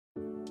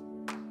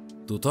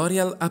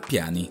Tutorial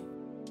Appiani.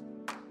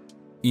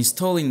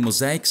 Installing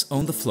mosaics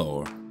on the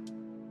floor.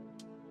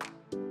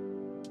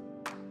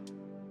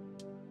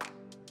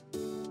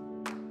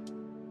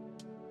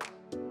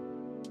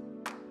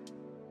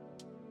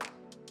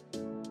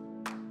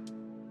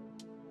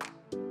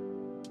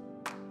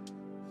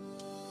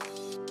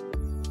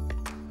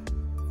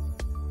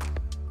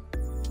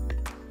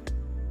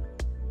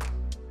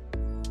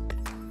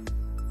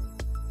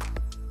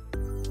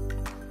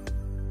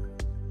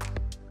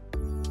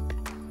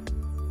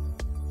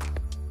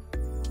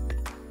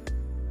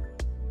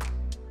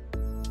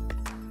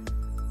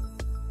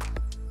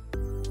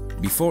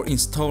 Before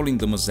installing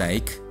the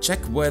mosaic, check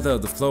whether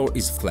the floor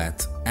is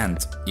flat and,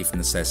 if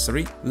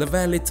necessary,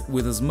 level it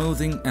with a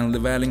smoothing and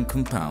leveling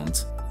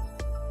compound.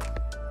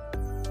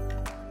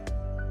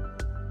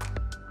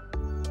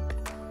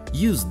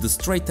 Use the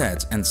straight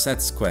edge and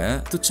set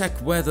square to check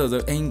whether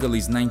the angle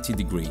is 90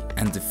 degrees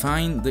and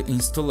define the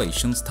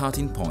installation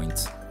starting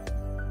point.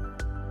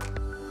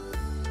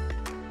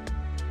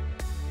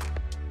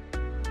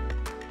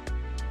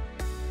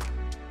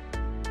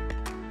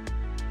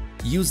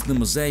 Use the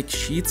mosaic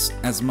sheets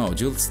as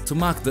modules to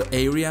mark the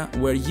area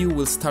where you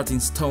will start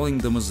installing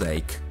the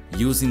mosaic,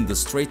 using the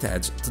straight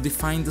edge to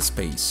define the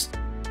space.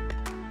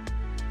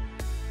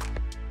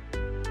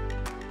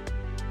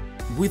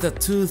 With a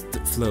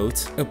toothed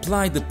float,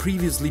 apply the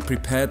previously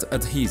prepared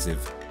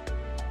adhesive.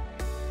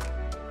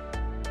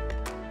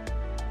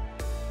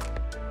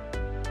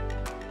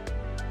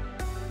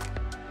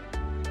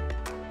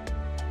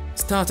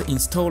 Start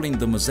installing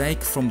the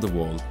mosaic from the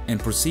wall and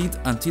proceed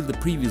until the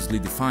previously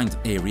defined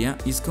area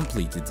is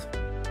completed.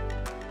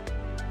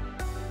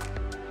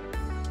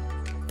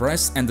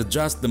 Press and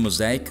adjust the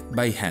mosaic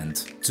by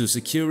hand to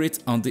secure it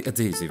on the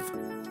adhesive.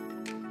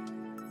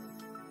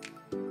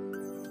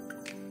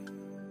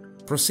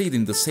 Proceed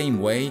in the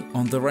same way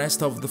on the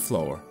rest of the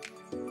floor.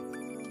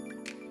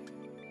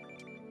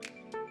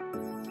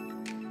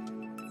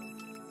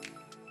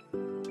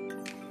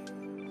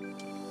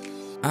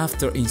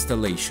 After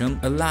installation,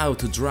 allow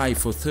to dry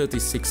for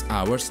 36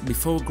 hours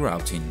before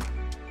grouting.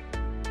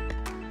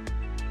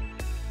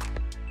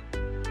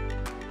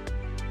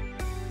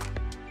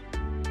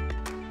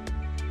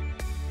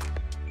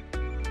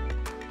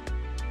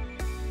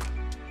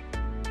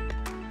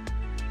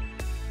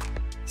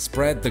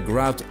 Spread the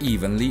grout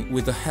evenly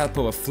with the help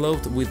of a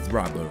float with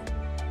rubber.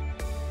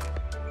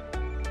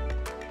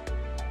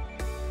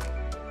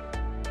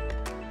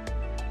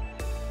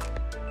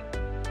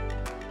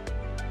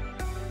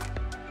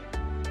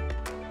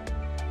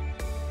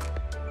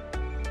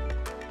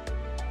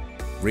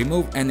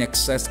 Remove any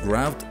excess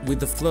grout with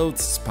the float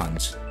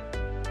sponge.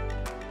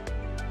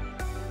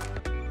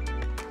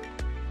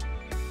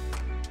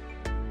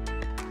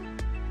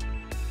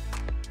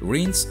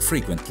 Rinse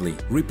frequently,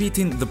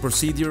 repeating the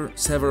procedure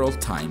several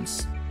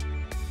times.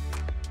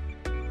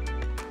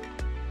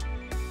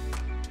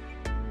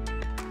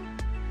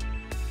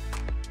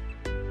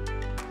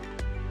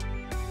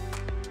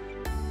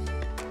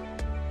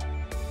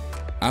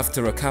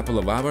 After a couple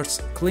of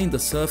hours, clean the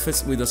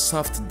surface with a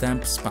soft,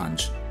 damp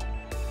sponge.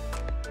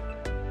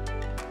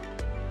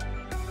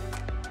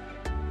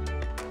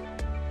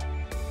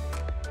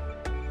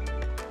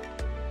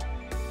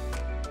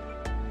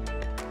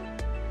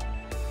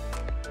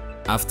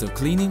 After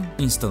cleaning,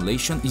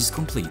 installation is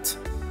complete.